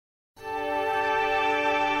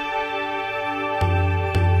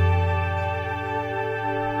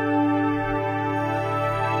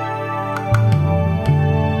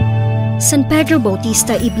San Pedro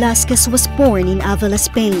Bautista y Blasquez was born in Avila,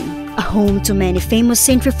 Spain, a home to many famous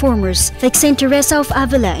saint reformers like Saint Teresa of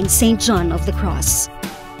Avila and Saint John of the Cross.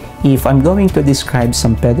 If I'm going to describe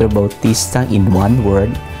San Pedro Bautista in one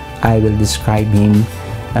word, I will describe him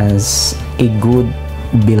as a good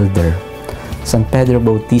builder. San Pedro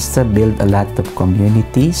Bautista built a lot of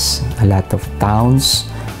communities, a lot of towns,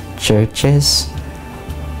 churches,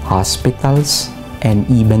 hospitals, and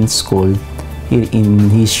even school here in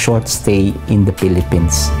his short stay in the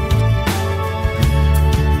Philippines.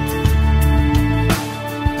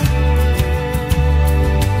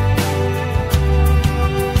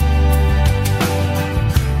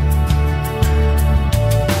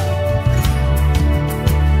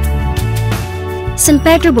 San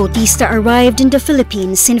Pedro Bautista arrived in the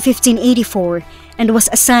Philippines in 1584 and was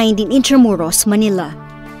assigned in Intramuros, Manila.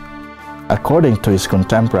 According to his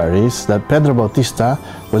contemporaries, that Pedro Bautista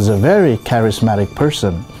was a very charismatic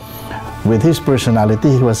person. With his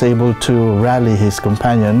personality, he was able to rally his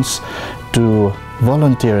companions to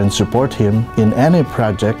volunteer and support him in any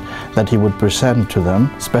project that he would present to them,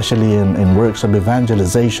 especially in works of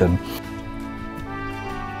evangelization.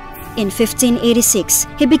 In 1586,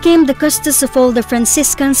 he became the custos of all the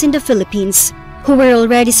Franciscans in the Philippines, who were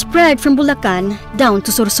already spread from Bulacan down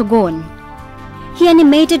to Sorsogon. He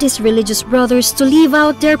animated his religious brothers to leave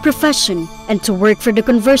out their profession and to work for the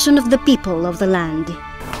conversion of the people of the land.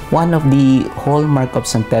 One of the hallmark of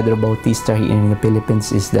San Pedro Bautista here in the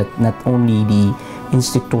Philippines is that not only the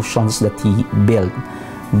institutions that he built,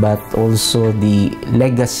 but also the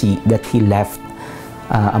legacy that he left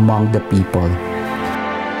among the people.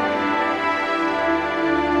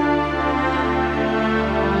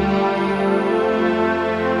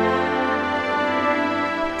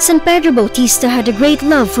 San Pedro Bautista had a great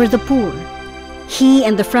love for the poor. He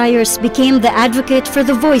and the friars became the advocate for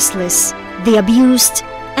the voiceless, the abused,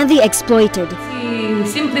 and the exploited. He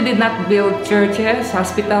simply did not build churches,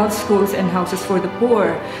 hospitals, schools, and houses for the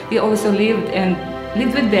poor. He also lived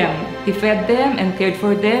with them. He fed them and cared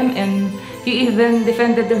for them, and he even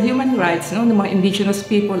defended their human rights, the mga indigenous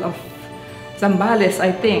people of Zambales,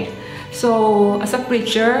 I think. So, as a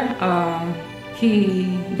preacher,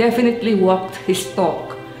 he definitely walked his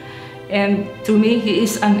talk. And to me, he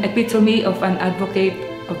is an epitome of an advocate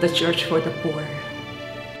of the church for the poor.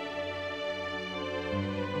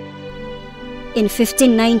 In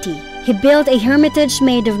 1590, he built a hermitage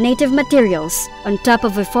made of native materials on top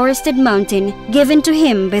of a forested mountain given to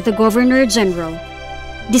him by the Governor-General.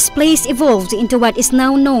 This place evolved into what is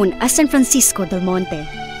now known as San Francisco del Monte.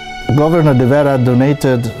 Governor de Vera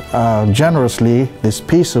donated generously this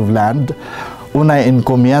piece of land, una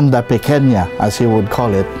encomienda pequeña, as he would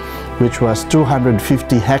call it, which was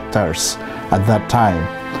 250 hectares at that time.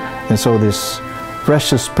 And so this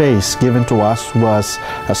precious space given to us was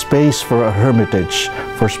a space for a hermitage,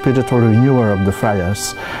 for spiritual renewal of the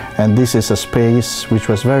friars. And this is a space which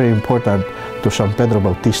was very important to San Pedro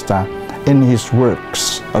Bautista in his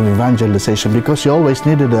works of evangelization, because he always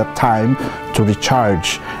needed a time to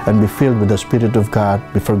recharge and be filled with the Spirit of God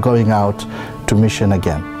before going out to mission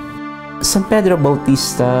again. San Pedro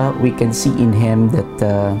Bautista, we can see in him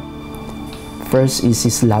that first is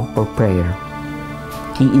his love for prayer.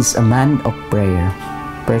 He is a man of prayer.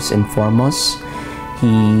 First and foremost,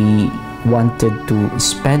 he wanted to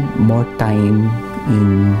spend more time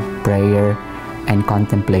in prayer and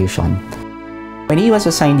contemplation. When he was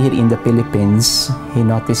assigned here in the Philippines, he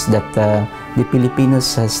noticed that the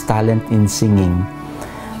Filipinos has talent in singing,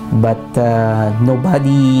 but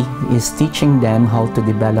nobody is teaching them how to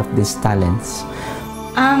develop these talents.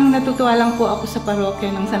 Ang natutuwa lang po ako sa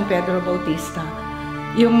parokya ng San Pedro Bautista,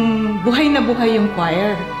 yung buhay na buhay yung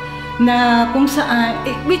choir, na kung saan,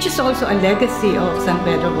 which is also a legacy of San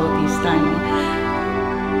Pedro Bautista.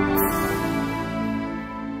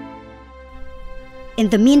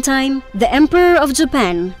 In the meantime, the Emperor of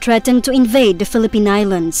Japan threatened to invade the Philippine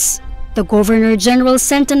Islands. The Governor-General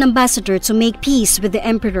sent an ambassador to make peace with the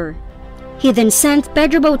Emperor. He then sent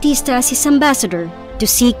Pedro Bautista as his ambassador to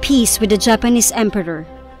seek peace with the Japanese Emperor.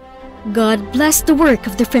 God blessed the work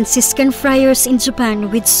of the Franciscan friars in Japan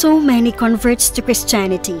with so many converts to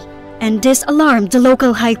Christianity, and this alarmed the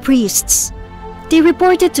local high priests. They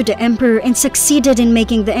reported to the Emperor and succeeded in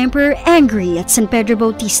making the Emperor angry at San Pedro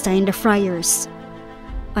Bautista and the friars.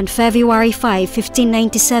 On February 5,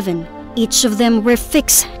 1597, each of them were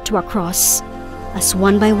fixed to a cross. As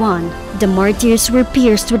one by one, the martyrs were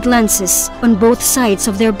pierced with lances on both sides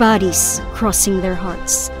of their bodies, crossing their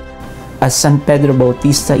hearts. As San Pedro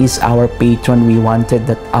Bautista is our patron, we wanted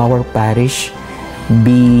that our parish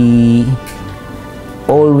be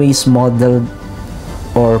always modeled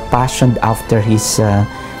or fashioned after his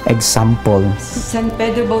example. San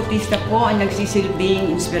Pedro Bautista po ang nagsisilbing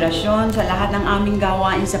inspirasyon sa lahat ng aming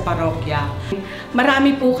gawain sa parokya.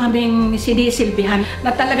 Marami po kaming sinisilbihan na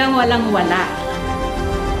talagang walang-wala.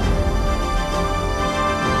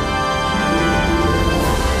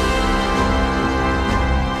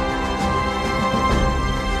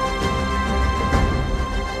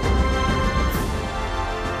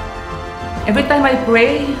 Every time I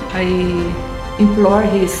pray, I implore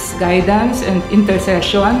His guidance and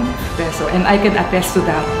intercession, and I can attest to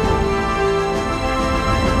that.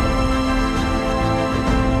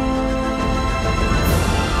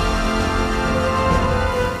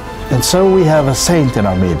 And so we have a saint in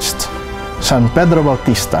our midst, San Pedro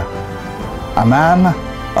Bautista, a man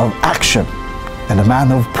of action and a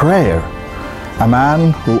man of prayer, a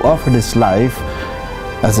man who offered his life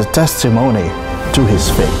as a testimony to his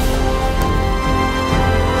faith.